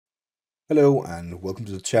Hello and welcome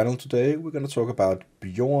to the channel. Today we're going to talk about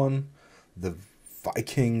Bjorn, the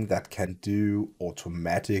Viking that can do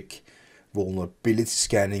automatic vulnerability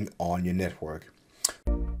scanning on your network.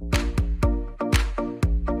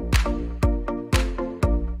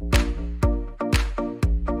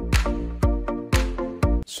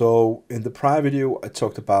 So in the prior video I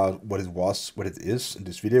talked about what it is. In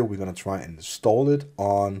this video we're going to try and install it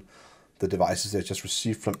on the devices that I just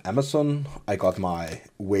received from Amazon. I got my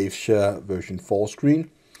Waveshare version 4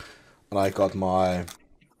 screen, and I got my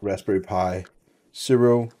Raspberry Pi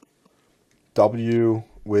Zero W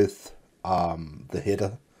with the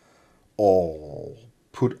header all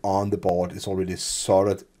put on the board. It's already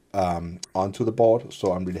soldered onto the board,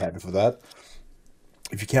 so I'm really happy for that.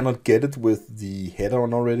 If you cannot get it with the header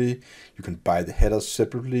on already, you can buy the header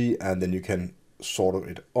separately, and then you can solder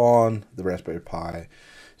it on the Raspberry Pi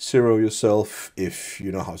Zero yourself if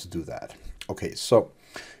you know how to do that. Okay, so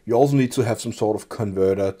you also need to have some sort of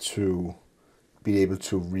converter to be able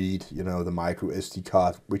to read, the micro SD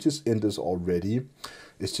card, which is in this already.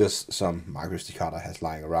 It's just some micro SD card I has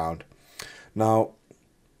lying around. Now,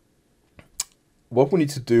 what we need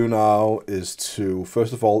to do now is to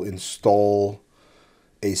first of all install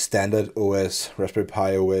a standard OS, Raspberry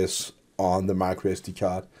Pi OS, on the micro SD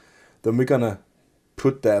card. Then we're gonna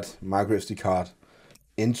put that micro SD card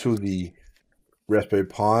into the Raspberry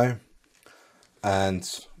Pi,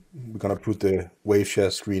 and we're gonna put the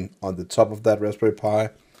Waveshare screen on the top of that Raspberry Pi,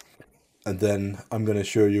 and then I'm gonna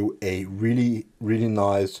show you a really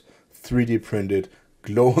nice 3D printed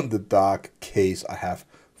glow-in-the-dark case I have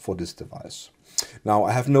for this device. Now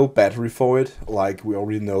I have no battery for it, like we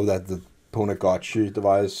already know that the Ponagotchi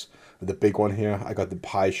device, the big one here, I got the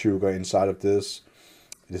Pi Sugar inside of this.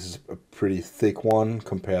 This is a pretty thick one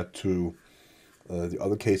compared to the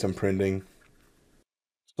other case I'm printing.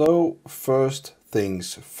 So first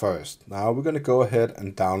things first. Now we're going to go ahead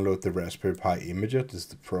and download the Raspberry Pi imager. This is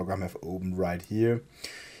the program I've opened right here.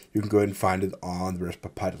 You can go ahead and find it on the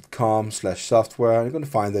raspberrypi.com/software. You're going to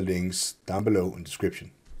find the links down below in the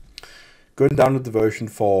description. Go ahead and download the version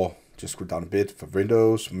for, just scroll down a bit, for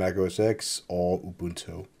Windows, Mac OS X, or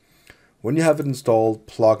Ubuntu. When you have it installed,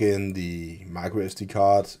 plug in the micro SD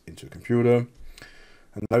card into your computer.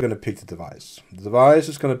 And now I'm going to pick the device. The device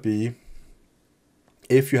is going to be,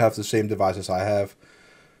 if you have the same device as I have,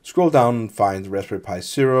 scroll down and find the Raspberry Pi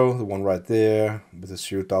Zero, the one right there with the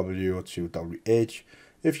 0W or 0WH.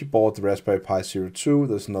 If you bought the Raspberry Pi Zero 2,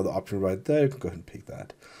 there's another option right there. You can go ahead and pick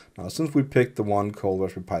that. Now, since we picked the one called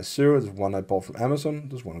Raspberry Pi Zero, the one I bought from Amazon,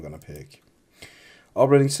 this one I'm going to pick.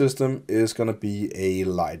 Operating system is going to be a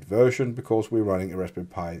light version because we're running a Raspberry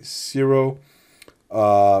Pi Zero,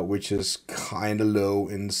 which is kind of low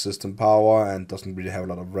in system power and doesn't really have a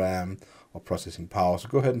lot of RAM or processing power. So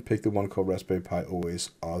go ahead and pick the one called Raspberry Pi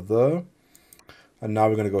OS Other. And now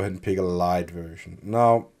we're going to go ahead and pick a light version.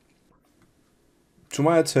 Now, to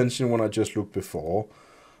my attention, when I just looked before,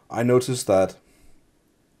 I noticed that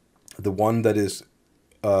the one that is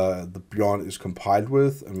the Bjorn is compiled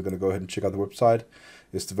with, and we're going to go ahead and check out the website,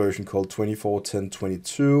 is the version called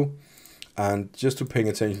 24.10.22. And just to paying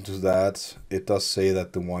attention to that, it does say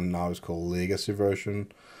that the one now is called Legacy version.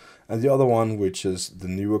 And the other one, which is the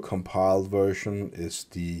newer compiled version, is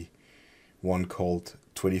the one called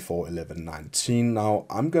 24.11.19. Now,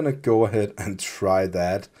 I'm going to go ahead and try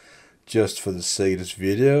that just for the sake of this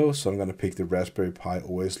video. So I'm going to pick the Raspberry Pi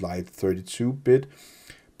OS Lite 32-bit.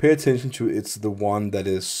 Pay attention to it's the one that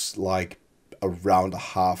is like around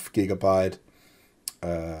 0.5 GB.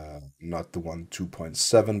 Not the one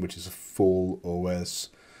 2.7, which is a full OS.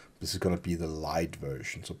 This is going to be the light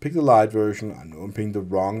version. So pick the light version. I know I'm picking the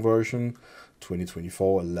wrong version,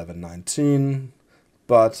 2024-11.19,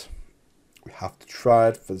 but we have to try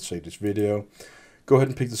it for the sake of this video. Go ahead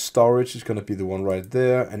and pick the storage. It's going to be the one right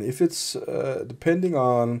there. And if it's, depending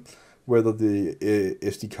on whether the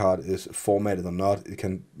SD card is formatted or not, it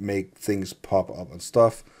can make things pop up and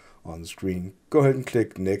stuff on the screen. Go ahead and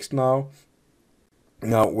click next now.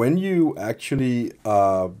 Now, when you actually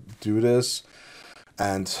do this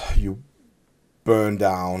and you burn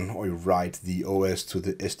down or you write the OS to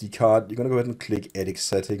the SD card, you're going to go ahead and click Edit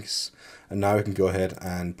Settings. And now you can go ahead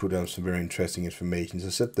and put down some very interesting information. So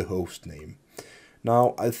set the host name.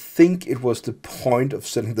 Now, I think it was the point of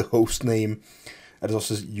setting the host name, and it's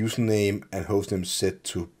also username and hostname set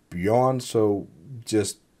to Bjorn. So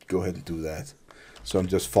just go ahead and do that. So I'm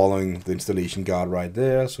just following the installation guide right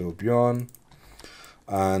there. So Bjorn.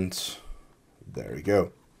 And there we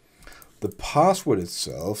go. The password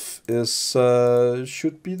itself is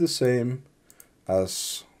should be the same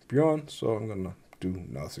as Bjorn, so I'm gonna do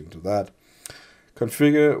nothing to that.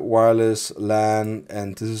 Configure wireless LAN,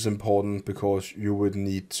 and this is important because you would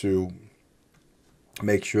need to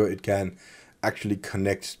make sure it can actually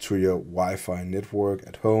connect to your Wi-Fi network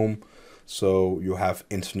at home, so you have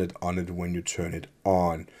internet on it when you turn it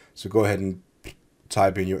on. So go ahead and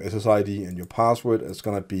type in your SSID and your password. It's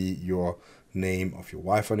gonna be your name of your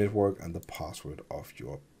Wi-Fi network and the password of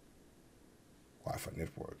your Wi-Fi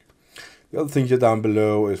network. The other things here down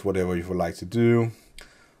below is whatever you would like to do.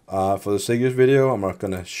 For the sake of this video, I'm not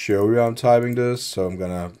gonna show you how I'm typing this, so I'm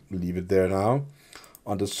gonna leave it there now.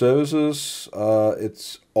 Under services,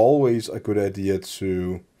 it's always a good idea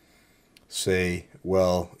to say,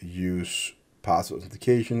 well, use password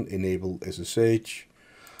authentication, enable SSH.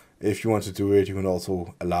 If you want to do it, you can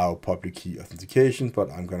also allow public key authentication,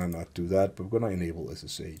 but I'm gonna not do that, but we're gonna enable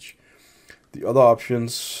SSH. The other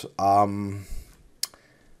options, up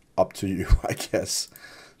to you, I guess.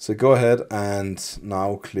 So go ahead and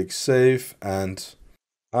now click save, and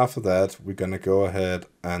after that, we're gonna go ahead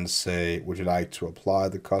and say, would you like to apply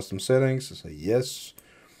the custom settings? So say yes.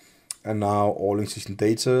 And now all existing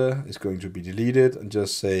data is going to be deleted, and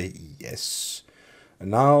just say yes. And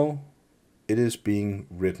now it is being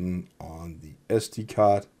written on the SD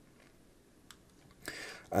card.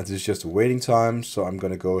 And this is just a waiting time, so I'm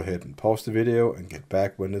gonna go ahead and pause the video and get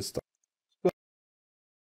back when it's done.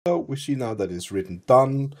 So we see now that it's written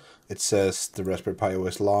done. It says the Raspberry Pi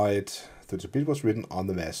OS Lite 32-bit was written on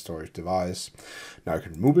the mass storage device. Now you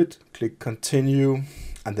can remove it, click continue,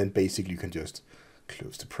 and then basically you can just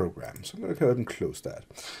close the program. So I'm going to go ahead and close that.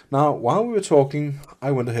 Now, while we were talking, I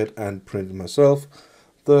went ahead and printed myself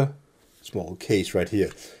the small case right here.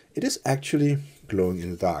 It is actually glowing in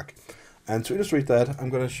the dark. And to illustrate that, I'm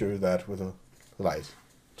going to show you that with a light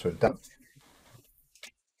turned down.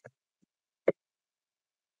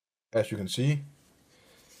 As you can see,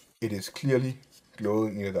 it is clearly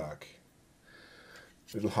glowing in the dark.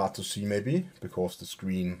 A little hard to see maybe, because the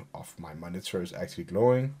screen of my monitor is actually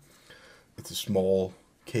glowing. It's a small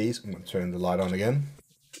case. I'm going to turn the light on again.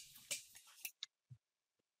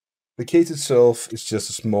 The case itself is just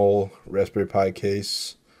a small Raspberry Pi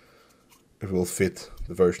case. It will fit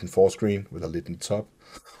the version 4 screen with a lid on top.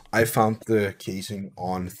 I found the casing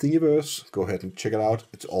on Thingiverse. Go ahead and check it out.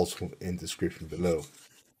 It's also in the description below.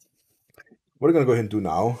 What I'm going to go ahead and do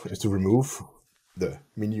now is to remove the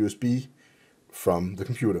mini USB from the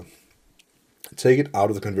computer. Take it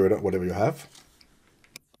out of the converter, whatever you have.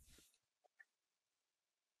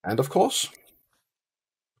 And of course,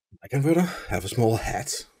 my converter have a small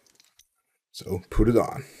hat. So put it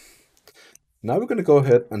on. Now we're going to go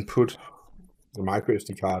ahead and put the micro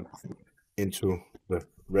SD card into the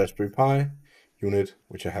Raspberry Pi unit,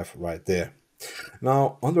 which I have right there.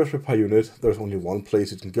 Now on the Raspberry Pi unit, there's only one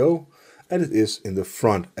place it can go, and it is in the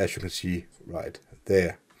front, as you can see right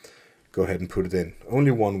there. Go ahead and put it in. Only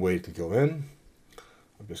one way it can go in.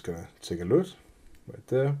 I'm just gonna take a look right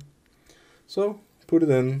there. So put it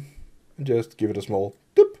in and just give it a small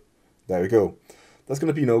doop. There we go. There's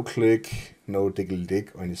gonna be no click, no diggly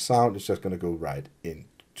dig or any sound. It's just gonna go right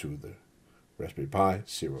into the Raspberry Pi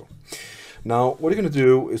Zero. Now what you're gonna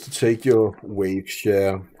do is to take your wave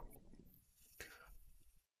share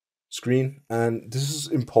screen, and this is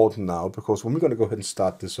important now because when we're going to go ahead and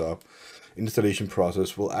start this up, installation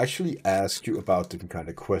process will actually ask you about different kind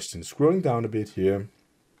of questions. Scrolling down a bit here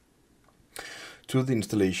to the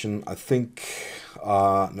installation, I think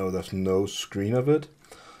no, there's no screen of it,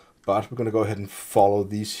 but we're going to go ahead and follow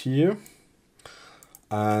these here,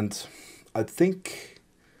 and I think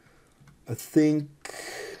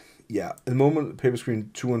yeah, at the moment paper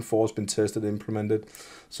screen 2 and 4 has been tested and implemented.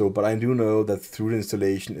 So, but I do know that through the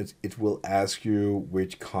installation, it will ask you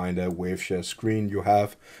which kind of wave share screen you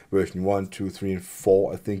have. Version 1, 2, 3, and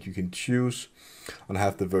 4, I think you can choose. And I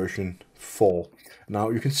have the version 4. Now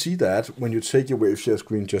you can see that when you take your wave share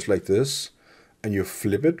screen just like this, and you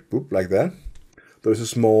flip it, boop, like that, there's a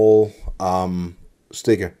small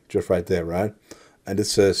sticker just right there, right? And it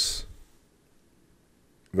says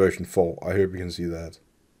version 4. I hope you can see that.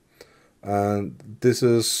 And this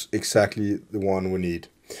is exactly the one we need.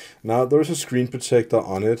 Now there's a screen protector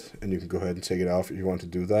on it, and you can go ahead and take it off if you want to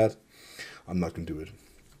do that. I'm not going to do it.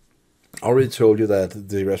 I already told you that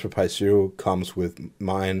the Raspberry Pi Zero comes with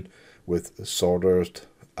mine with soldered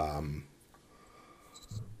what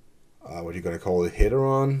you're going to call a header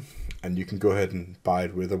on, and you can go ahead and buy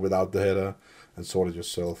it with or without the header and sort it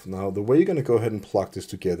yourself. Now the way you're going to go ahead and plug this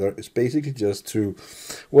together is basically just to,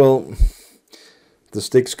 well, the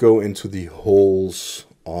sticks go into the holes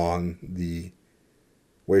on the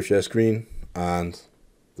wave share screen, and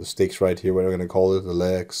the sticks right here, what I'm going to call it, the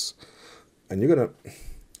legs, and you're going to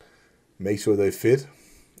make sure they fit,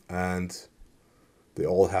 and they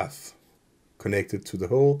all have connected to the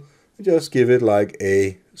hole. And just give it like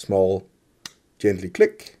a small gently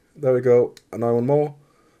click. There we go. Another one more.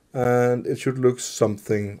 And it should look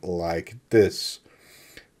something like this.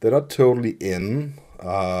 They're not totally in,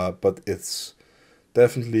 but it's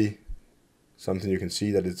definitely something you can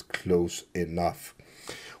see that it's close enough.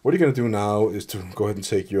 What you're going to do now is to go ahead and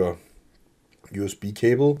take your USB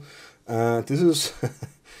cable. This is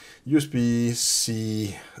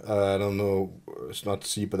USB-C, I don't know, it's not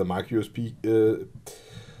C, but a micro USB.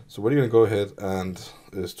 So what you're going to go ahead and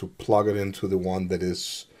is to plug it into the one that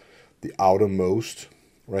is the outermost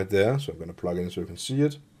right there. So I'm going to plug it in so you can see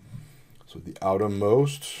it. So the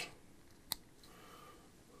outermost,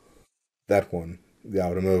 that one, the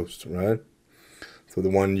outermost, right? So the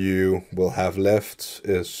one you will have left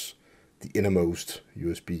is the innermost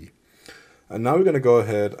USB. And now we're going to go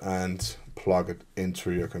ahead and plug it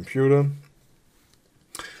into your computer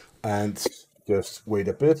and just wait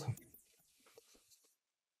a bit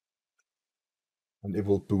and it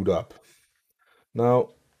will boot up.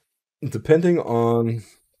 Now, depending on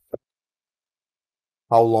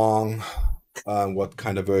how long and what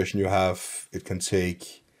kind of version you have, it can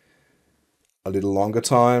take a little longer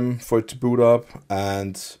time for it to boot up,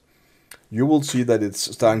 and you will see that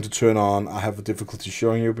it's starting to turn on. I have a difficulty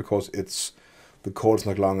showing you because the cord is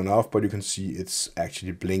not long enough, but you can see it's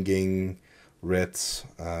actually blinking red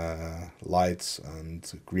lights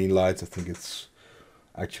and green lights. I think it's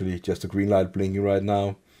actually just a green light blinking right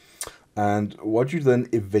now. And what you then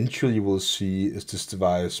eventually will see is this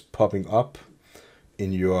device popping up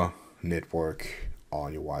in your network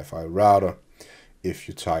on your Wi-Fi router if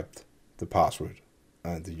you typed the password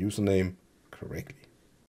and the username correctly.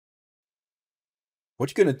 What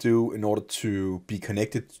you're going to do in order to be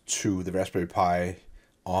connected to the Raspberry Pi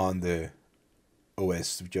on the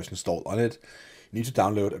OS we just installed on it, you need to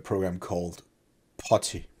download a program called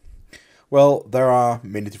PuTTY. Well, there are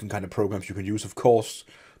many different kind of programs you can use, of course,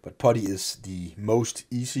 but PuTTY is the most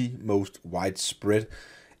easy, most widespread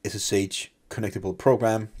SSH connectable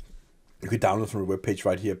program. You can download from the webpage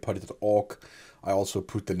right here, putty.org. I also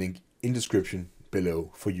put the link in the description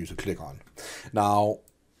below for you to click on. Now,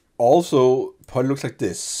 also, PuTTY looks like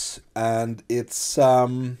this, and it's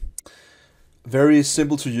very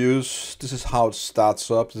simple to use. This is how it starts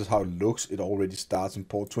up. This is how it looks. It already starts in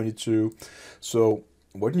port 22. So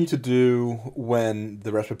what you need to do when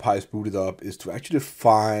the Raspberry Pi is booted up is to actually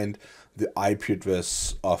find the IP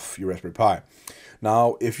address of your Raspberry Pi.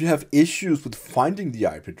 Now, if you have issues with finding the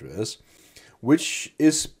IP address, which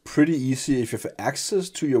is pretty easy if you have access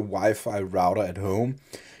to your Wi-Fi router at home,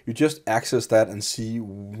 you just access that and see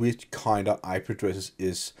which kind of IP addresses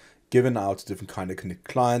is given out to different kind of connect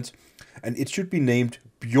clients. And it should be named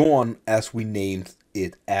Bjorn as we named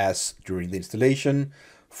it as during the installation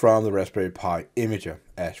from the Raspberry Pi imager,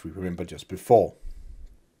 as we remember just before.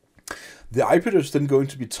 The IP address is then going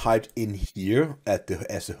to be typed in here as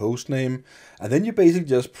the host name, and then you basically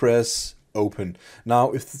just press open.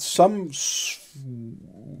 Now, if some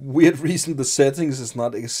weird reason the settings is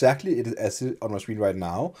not exactly as it on my screen right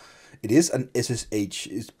now, it is an SSH.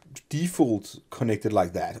 It's default connected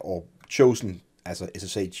like that, or chosen as a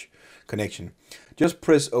SSH connection. Just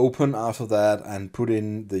press open after that and put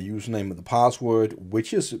in the username and the password,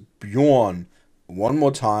 which is Bjorn. One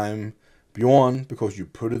more time, Bjorn, because you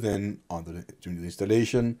put it in during the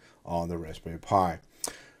installation on the Raspberry Pi.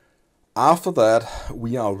 After that,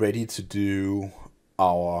 we are ready to do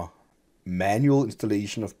our manual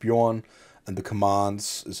installation of Bjorn, and the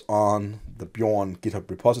commands is on the Bjorn GitHub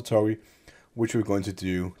repository, which we're going to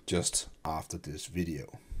do just after this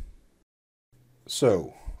video.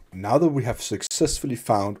 So, now that we have successfully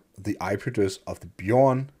found the IP address of the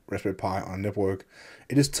Bjorn Raspberry Pi on network,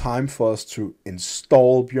 it is time for us to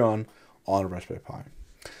install Bjorn on Raspberry Pi.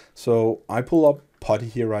 So I pull up PuTTY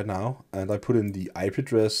here right now, and I put in the IP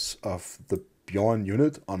address of the Bjorn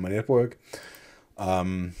unit on my network.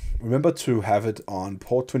 Remember to have it on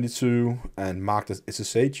port 22 and marked as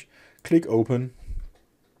SSH. Click open.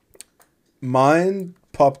 Mine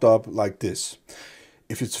popped up like this.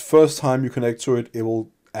 If it's the first time you connect to it, it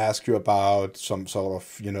will ask you about some sort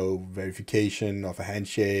of, verification of a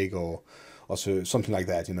handshake or also something like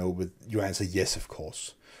that, with you answer yes, of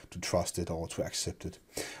course, to trust it or to accept it.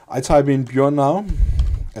 I type in Bjorn now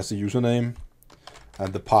as the username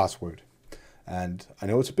and the password. And I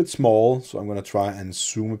know it's a bit small, so I'm going to try and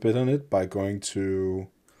zoom a bit on it by going to,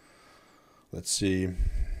 let's see,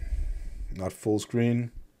 not full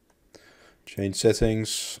screen, change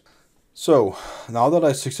settings. So now that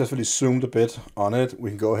I successfully zoomed a bit on it, we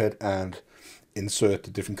can go ahead and insert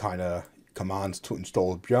the different kind of commands to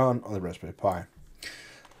install Bjorn on the Raspberry Pi.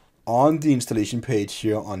 On the installation page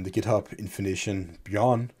here on the GitHub Infinition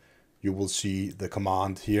Bjorn, you will see the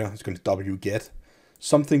command here. It's going to wget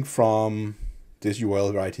something from this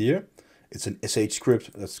URL right here. It's an sh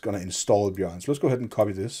script that's going to install Bjorn. So let's go ahead and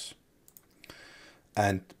copy this.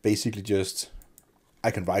 And basically just,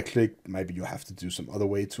 I can right click. Maybe you have to do some other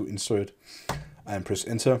way to insert and press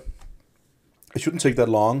enter. It shouldn't take that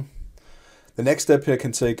long. The next step here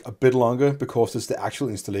can take a bit longer because it's the actual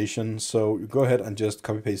installation. So you go ahead and just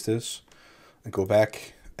copy paste this and go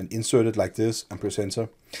back and insert it like this and press enter.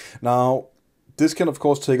 Now, this can of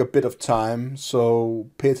course take a bit of time. So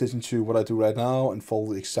pay attention to what I do right now and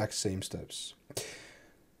follow the exact same steps.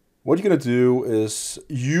 What you're going to do is,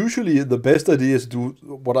 usually the best idea is to do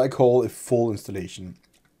what I call a full installation.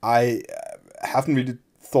 I haven't really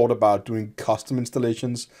thought about doing custom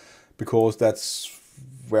installations because that's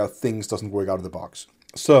where things doesn't work out of the box.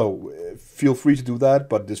 So feel free to do that,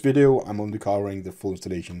 but this video I'm only covering the full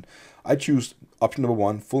installation. I choose option number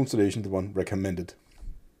 1, full installation, the one recommended.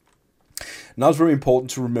 Now it's very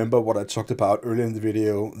important to remember what I talked about earlier in the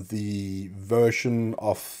video, the version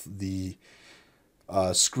of the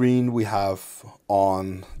screen we have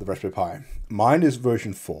on the Raspberry Pi. Mine is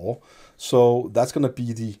version 4, so that's going to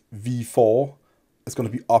be the V4. It's going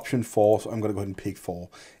to be option 4, so I'm going to go ahead and pick 4.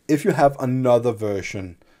 If you have another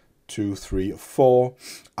version, 2, 3, or 4,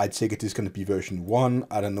 I take it this is going to be version 1.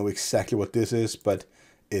 I don't know exactly what this is, but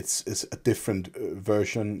it's a different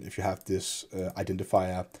version. If you have this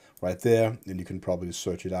identifier right there, then you can probably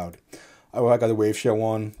search it out. I got a Waveshare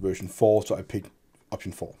one, version 4, so I picked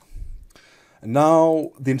option 4. And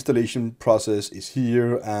now the installation process is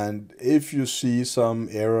here, and if you see some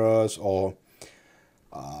errors or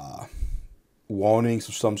warnings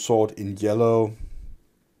of some sort in yellow,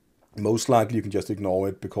 most likely you can just ignore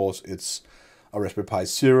it because it's a Raspberry Pi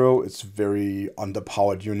Zero. It's a very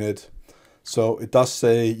underpowered unit. So it does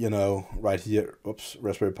say, you know, right here, oops,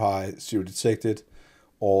 Raspberry Pi Zero detected,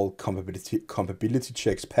 all compatibility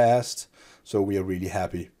checks passed. So we are really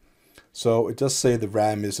happy. So it does say the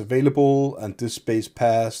RAM is available and disk space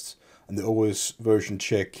passed and the OS version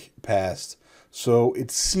check passed. So it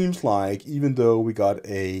seems like even though we got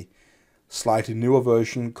a slightly newer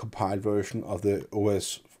version, compiled version of the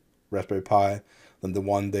OS Raspberry Pi than the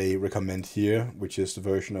one they recommend here, which is the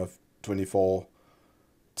version of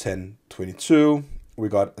 24.10.22. We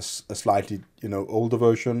got a slightly, you know, older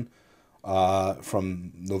version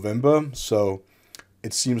from November. So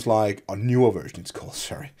it seems like a newer version it's called,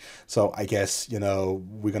 sorry. So I guess, you know,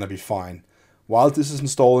 we're gonna be fine. While this is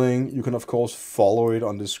installing, you can of course follow it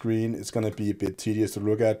on the screen. It's gonna be a bit tedious to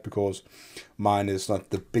look at because mine is not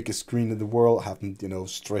the biggest screen in the world. I haven't, you know,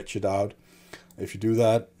 stretched it out. If you do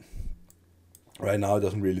that, right now it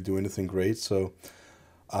doesn't really do anything great. So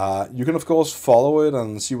you can of course follow it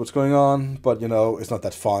and see what's going on, but you know, it's not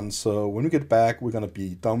that fun. So when we get back, we're gonna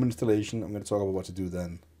be done with installation. I'm gonna talk about what to do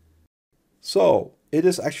then. So it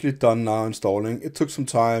is actually done now installing. It took some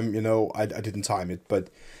time, you know, I didn't time it, but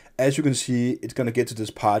as you can see, it's going to get to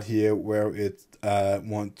this part here where it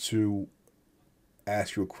wants to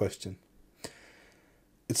ask you a question.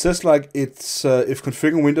 It says like it's if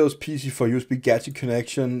configuring Windows PC for USB gadget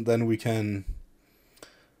connection, then we can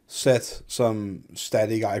set some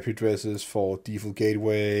static IP addresses for default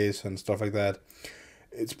gateways and stuff like that.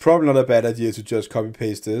 It's probably not a bad idea to just copy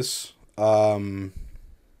paste this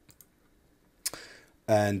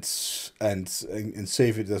and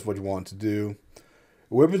save it as what you want to do.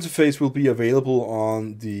 A web interface will be available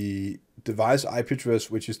on the device IP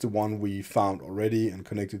address, which is the one we found already and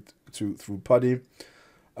connected to through PuTTY.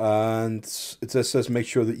 And it says make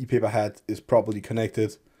sure the ePaper hat is properly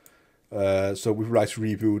connected. So we would like to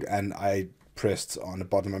reboot, and I pressed on the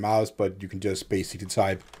bottom of my mouse, but you can just basically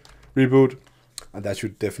type reboot, and that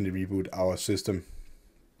should definitely reboot our system.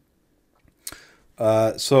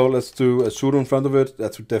 So let's do a sudo in front of it.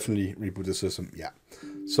 That would definitely reboot the system. Yeah.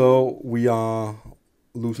 So we are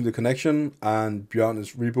losing the connection and Bjorn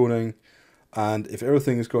is rebooting. And if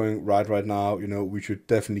everything is going right now, you know, we should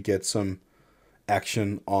definitely get some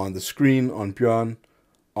action on the screen on Bjorn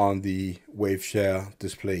on the Waveshare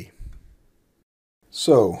display.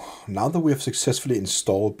 So now that we have successfully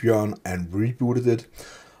installed Bjorn and rebooted it,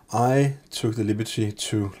 I took the liberty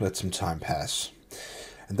to let some time pass.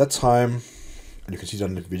 And that time, and you can see that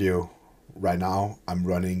in the video right now, I'm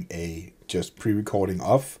running a just pre-recording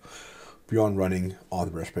of Bjorn running on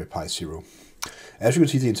the Raspberry Pi Zero. As you can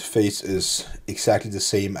see, the interface is exactly the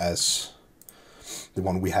same as the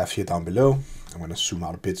one we have here down below. I'm going to zoom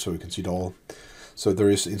out a bit so you can see it all. So there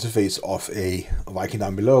is an interface of a Viking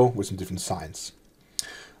down below with some different signs.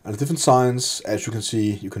 And the different signs, as you can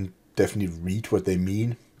see, you can definitely read what they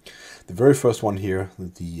mean. The very first one here,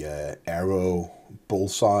 the arrow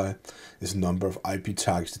bullseye, is the number of IP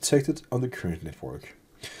targets detected on the current network.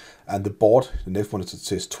 And the board, the next one, that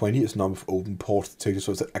says 20, is the number of open ports detected,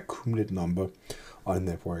 so it's the accumulated number on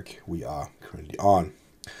the network we are currently on.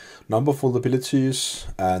 Number of vulnerabilities,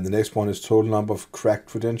 and the next one is total number of cracked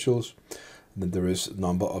credentials. And then there is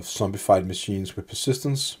number of zombified machines with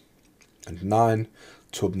persistence, and 9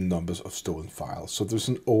 total numbers of stolen files. So there's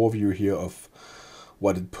an overview here of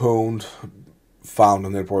what it pwned, found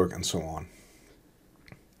on the network, and so on.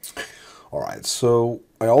 Alright, so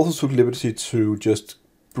I also took liberty to just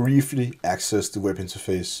briefly access the web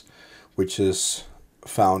interface, which is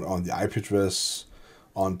found on the IP address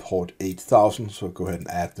on port 8000. So go ahead and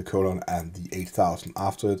add the colon and the 8000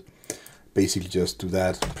 after it. Basically just do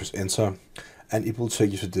that, press enter, and it will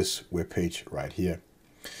take you to this web page right here.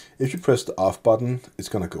 If you press the off button, it's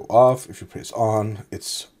gonna go off. If you press on,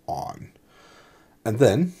 it's on. And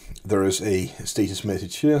then there is a status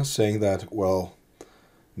message here saying that, well,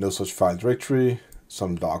 no such file directory,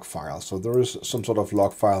 some log file. So there is some sort of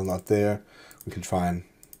log file not there. We can try and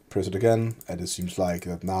press it again, and it seems like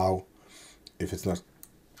that now, if it's not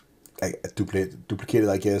duplicated,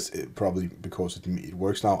 I guess, it probably because it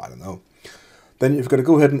works now, I don't know. Then if you're going to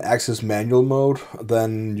go ahead and access manual mode,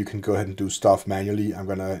 then you can go ahead and do stuff manually. I'm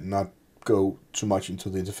going to not go too much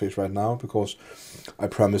into the interface right now because I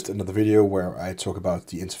promised another video where I talk about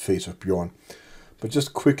the interface of Bjorn. But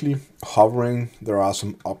just quickly hovering, there are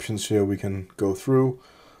some options here we can go through,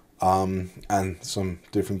 and some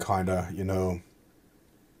different kind of, you know,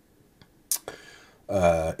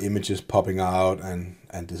 images popping out, and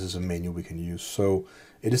this is a menu we can use. So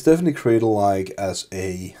it is definitely created like as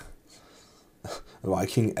a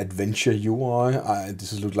Viking adventure UI.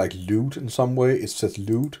 This is look like loot in some way. It says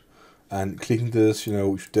loot, and clicking this, you know,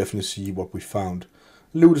 we should definitely see what we found.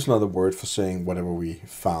 Loot is another word for saying whatever we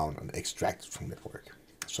found and extracted from network.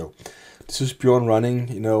 So this is Bjorn running,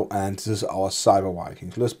 you know, and this is our Cyber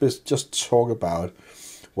Viking. So let's just talk about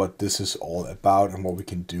what this is all about and what we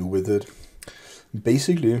can do with it.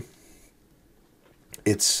 Basically,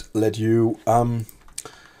 it's let you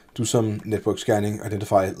do some network scanning,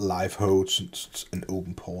 identify live hosts and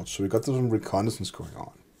open ports. So we got some reconnaissance going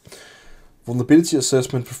on. Vulnerability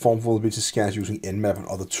assessment, perform vulnerability scans using Nmap and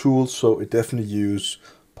other tools. So it definitely use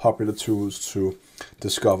popular tools to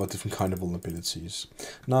discover different kind of vulnerabilities.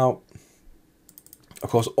 Now, of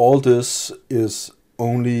course, all this is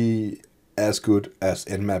only as good as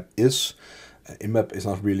Nmap is. Nmap is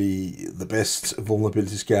not really the best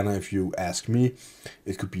vulnerability scanner if you ask me.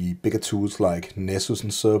 It could be bigger tools like Nessus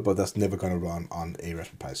and so, but that's never going to run on a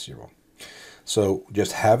Raspberry Pi Zero. So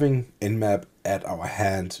just having Nmap at our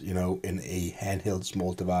hand, you know, in a handheld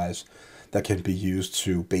small device that can be used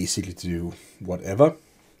to basically do whatever.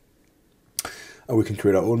 And we can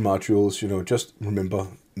create our own modules, you know, just remember,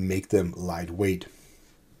 make them lightweight.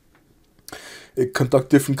 It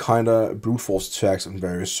conduct different kind of brute force attacks on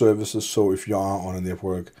various services. So if you are on a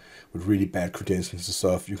network with really bad credentials and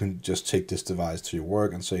stuff, you can just take this device to your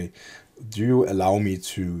work and say, do you allow me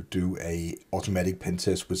to do a automatic pen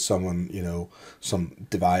test with someone, you know, some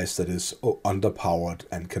device that is underpowered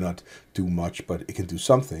and cannot do much, but it can do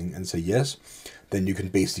something, and say yes. Then you can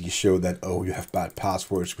basically show that, oh, you have bad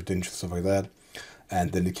passwords, credentials, stuff like that.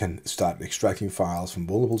 And then it can start extracting files from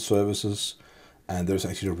vulnerable services. And there's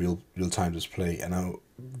actually a real-time display. And now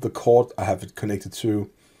the cord I have it connected to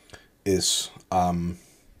is looking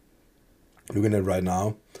at it right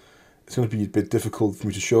now. It's going to be a bit difficult for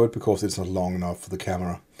me to show it because it's not long enough for the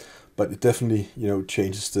camera. But it definitely, you know,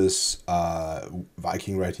 changes this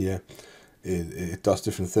Viking right here. It does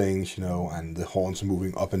different things, you know, and the horns are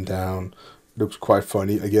moving up and down. Looks quite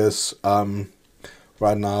funny, I guess.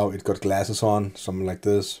 Right now it got glasses on, something like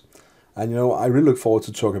this. And, you know, I really look forward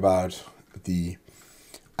to talk about the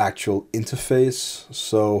actual interface.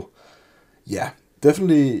 So yeah,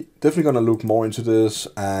 definitely gonna look more into this,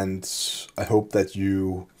 and I hope that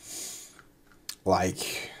you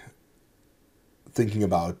like thinking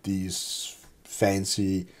about these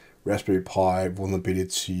fancy Raspberry Pi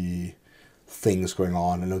vulnerability things going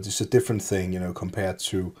on. I know this is a different thing, you know, compared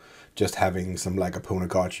to just having some like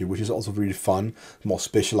opponent got you, which is also really fun, more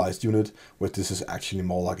specialized unit, where this is actually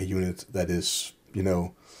more like a unit that is, you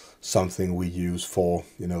know, something we use for,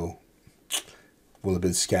 you know,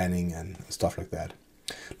 vulnerability scanning and stuff like that.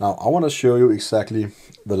 Now I want to show you exactly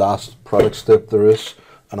the last product step there is,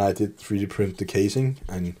 and I did 3D print the casing,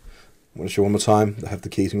 and I want to show one more time. I have the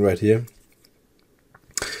casing right here.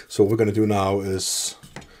 So what we're going to do now is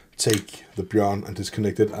take the Bjorn and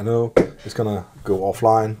disconnect it. I know it's gonna go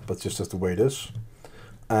offline, but just as the way it is.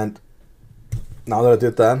 And now that I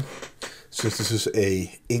did that, Since this is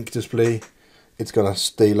a ink display, it's gonna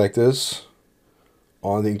stay like this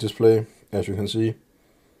on the ink display, as you can see.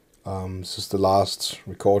 This is the last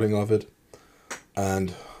recording of it,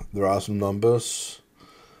 and there are some numbers.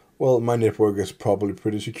 Well, my network is probably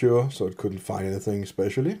pretty secure, so it couldn't find anything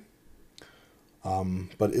especially.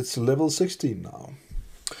 But it's level 16 now.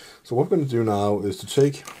 So what we're going to do now is to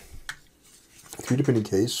take a 3D printing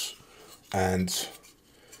case and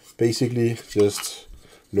basically just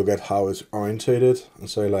look at how it's orientated and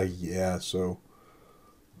say like, yeah, so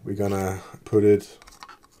we're gonna put it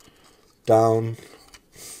down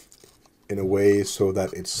in a way so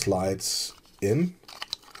that it slides in.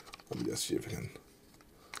 Let me just see if I can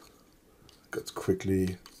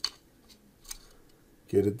quickly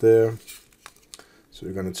get it there. So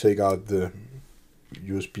we're gonna take out the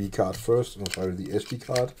USB card first, or sorry, the SD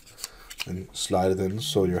card, and slide it in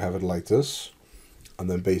so you have it like this, and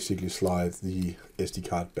then basically slide the SD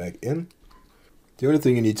card back in. The only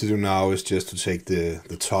thing you need to do now is just to take the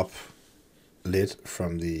top lid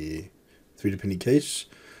from the 3D printing case,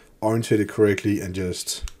 orientate it correctly, and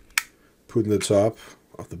just put in the top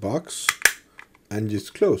of the box, and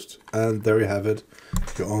just closed. And there you have it,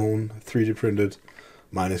 your own 3D printed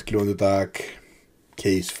minus glow in the dark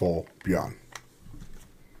case for Bjorn.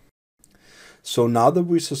 So now that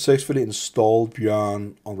we successfully installed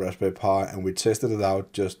Bjorn on Raspberry Pi and we tested it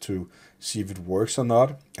out just to see if it works or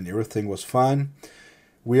not, and everything was fine,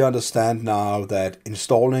 we understand now that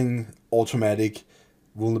installing automatic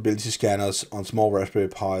vulnerability scanners on small Raspberry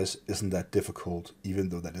Pis isn't that difficult, even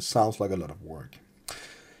though that it sounds like a lot of work.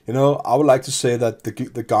 You know, I would like to say that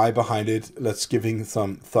the guy behind it, let's give him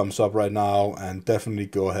some thumbs up right now, and definitely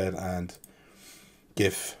go ahead and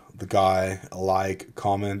give the guy a like,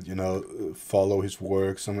 comment, you know, follow his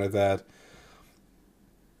work, something like that.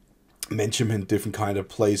 Mention him in different kind of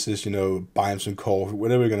places, you know, buy him some coffee,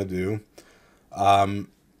 whatever you're gonna do.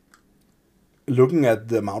 Looking at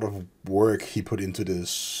the amount of work he put into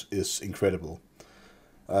this is incredible.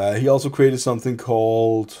 He also created something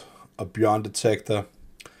called a Bjorn Detector,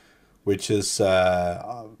 which is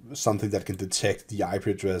something that can detect the IP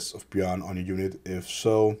address of Bjorn on your unit. If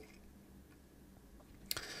so,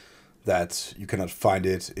 that you cannot find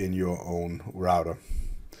it in your own router.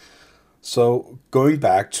 So going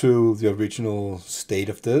back to the original state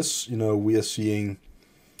of this, you know, we are seeing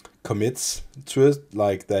commits to it,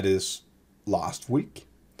 like that is last week.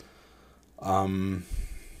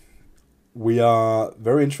 We are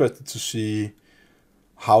very interested to see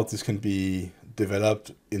how this can be developed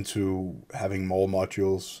into having more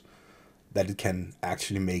modules that it can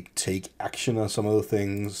actually take action on some of the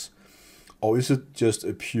things. Or is it just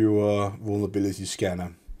a pure vulnerability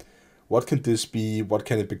scanner? What can this be? What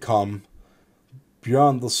can it become?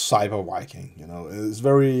 Beyond the cyber Viking, you know,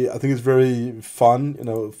 I think it's very fun, you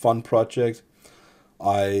know, fun project.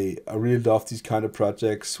 I really love these kind of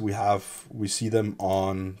projects. We see them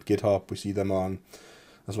on GitHub. We see them on,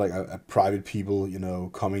 as like a private people, you know,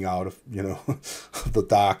 coming out of, you know, the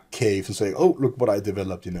dark caves and saying, oh, look what I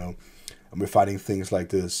developed, you know, and we're finding things like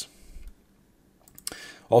this.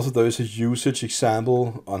 Also, there is a usage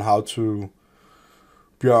example on how to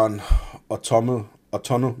Bjorn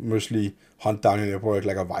autonomously hunt down your network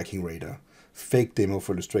like a Viking raider. Fake demo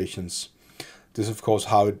for illustrations. This is, of course,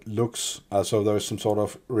 how it looks. So there is some sort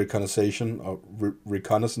of reconnaissance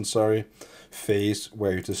phase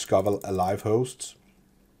where you discover a live host.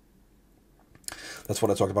 That's what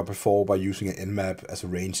I talked about before by using an Nmap as a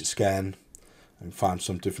range scan and find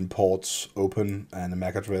some different ports open and a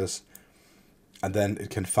MAC address. And then it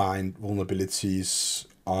can find vulnerabilities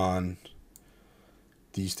on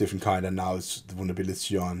these different kind, and now it's the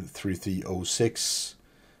vulnerability on 3306.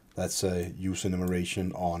 That's a user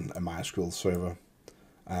enumeration on a MySQL server,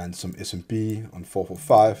 and some SMB on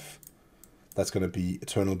 445. That's going to be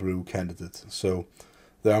Eternal Brew candidate. So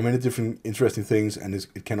there are many different interesting things, and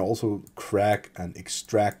it can also crack and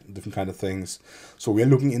extract different kind of things. So we are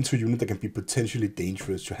looking into a unit that can be potentially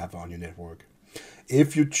dangerous to have on your network.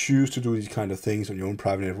 If you choose to do these kind of things on your own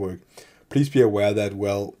private network, please be aware that,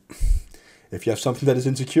 well, if you have something that is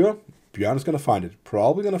insecure, Bjorn is going to find it.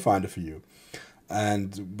 Probably going to find it for you.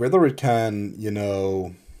 And whether it can, you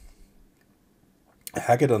know,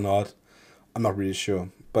 hack it or not, I'm not really sure.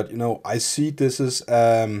 But, you know, I see this as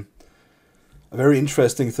a very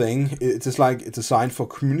interesting thing. It is like it's designed for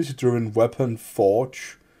community-driven weapon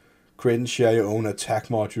forge, create and share your own attack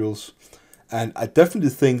modules. And I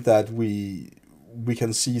definitely think that we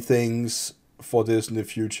can see things for this in the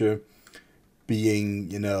future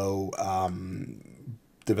being, you know,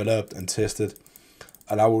 developed and tested.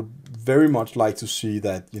 And I would very much like to see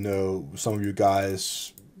that, you know, some of you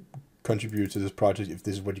guys contribute to this project if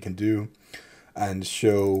this is what you can do, and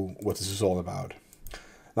show what this is all about.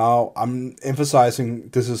 Now, I'm emphasizing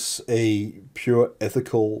this is a pure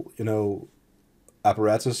ethical,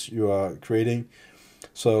 apparatus you are creating.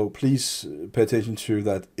 So please pay attention to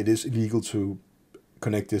that. It is illegal to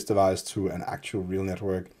connect this device to an actual real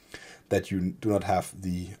network that you do not have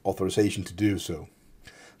the authorization to do so.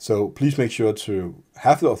 So please make sure to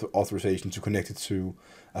have the authorization to connect it to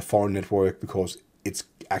a foreign network, because it's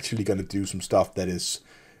actually going to do some stuff that is,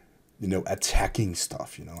 attacking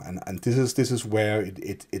stuff, and this is where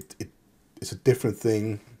it's a different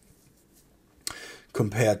thing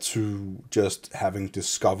compared to just having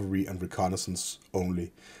discovery and reconnaissance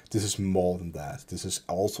only. This is more than that. This is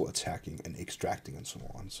also attacking and extracting and so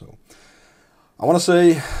on. So I want to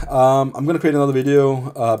say I'm going to create another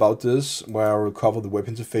video about this where I will cover the web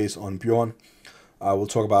interface on Bjorn. I will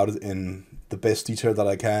talk about it in the best detail that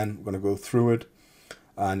I can. I'm going to go through it,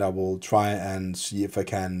 and I will try and see if I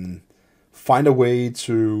can find a way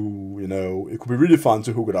to, it could be really fun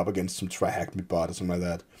to hook it up against some try-hack-me bot or something like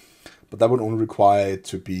that. But that would only require it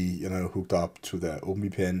to be, hooked up to the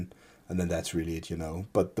OpenVPN, and then that's really it,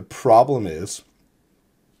 But the problem is,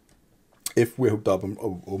 if we're hooked up on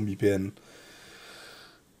OpenVPN,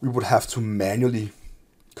 we would have to manually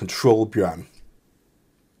control Bjorn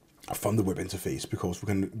from the web interface, because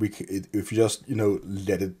if you just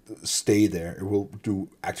let it stay there, it will do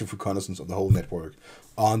active reconnaissance of the whole network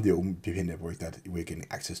on the OpenVPN network that we're getting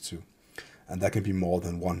access to, and that can be more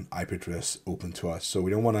than one IP address open to us. So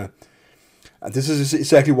we don't want to. And this is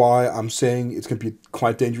exactly why I'm saying it's going to be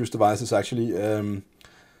quite dangerous devices. Actually,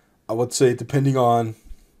 I would say depending on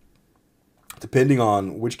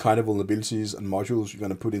which kind of vulnerabilities and modules you're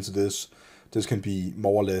going to put into this can be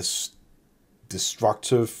more or less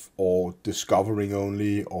destructive, or discovering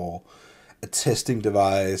only, or a testing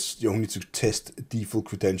device. You only need to test default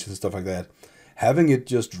credentials and stuff like that. Having it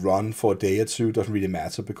just run for a day or two doesn't really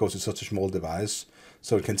matter, because it's such a small device.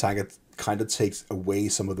 So it can kind of takes away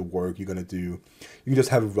some of the work you're going to do. You can just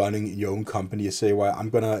have it running in your own company and say, well, I'm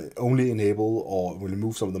going to only enable or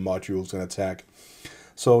remove some of the modules and attack.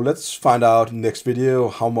 So let's find out in the next video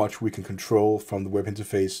how much we can control from the web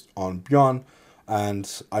interface on Bjorn.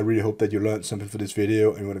 And I really hope that you learned something for this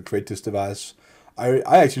video and you want to create this device. I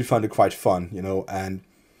actually found it quite fun, and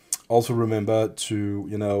also remember to,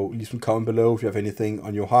 leave some comment below if you have anything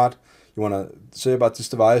on your heart you want to say about this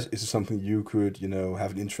device. Is it something you could,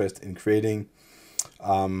 have an interest in creating?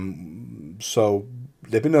 So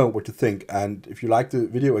let me know what you think. And if you like the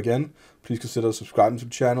video, again, please consider subscribing to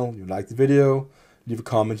the channel. If you like the video, leave a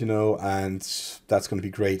comment, and that's going to be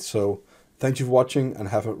great. So thank you for watching, and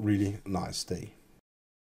have a really nice day.